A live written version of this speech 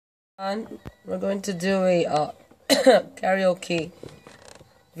And we're going to do a karaoke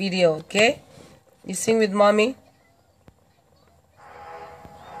video, okay? You sing with mommy.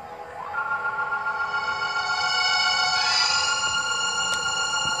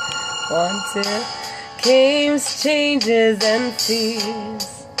 One, two. Games, changes, and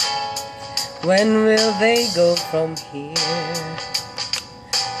fears. When will they go from here?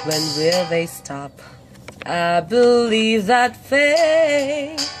 When will they stop? I believe that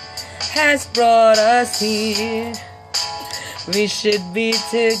fate has brought us here. We should be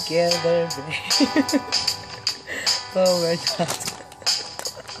together, babe. But we're not.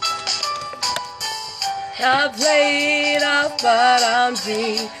 I play it off, but I'm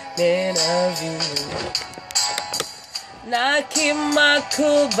dreaming of you. Now I keep my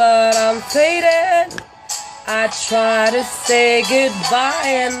cool, but I'm faded. I try to say goodbye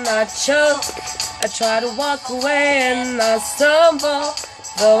and I choke. I try to walk away and I stumble.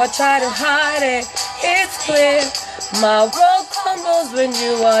 Though I try to hide it, it's clear. My world crumbles when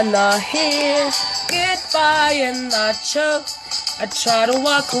you are not here. Goodbye and I choke. I try to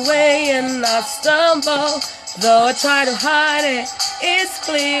walk away and I stumble. Though I try to hide it, it's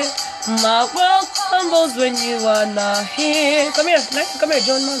clear. My world crumbles when you are not here. Come here,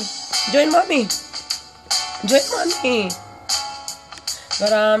 join mommy. Join mommy. Join mommy.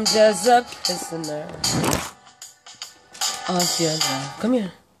 But I'm just a prisoner of your love. Come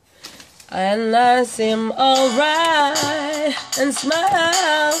here. And I seem alright and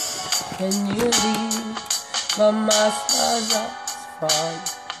smile. Can you leave? But my smile's up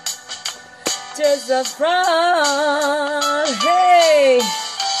front. Just a front. Hey.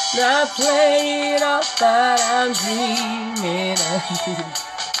 Now I play it off, but I'm dreaming of you.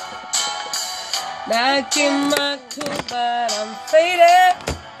 Now I keep my cool, but I'm faded.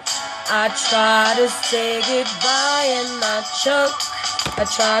 I try to say goodbye and I choke. I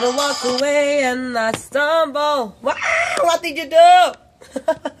try to walk away and I stumble. Wow, what did you do?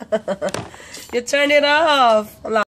 You turned it off.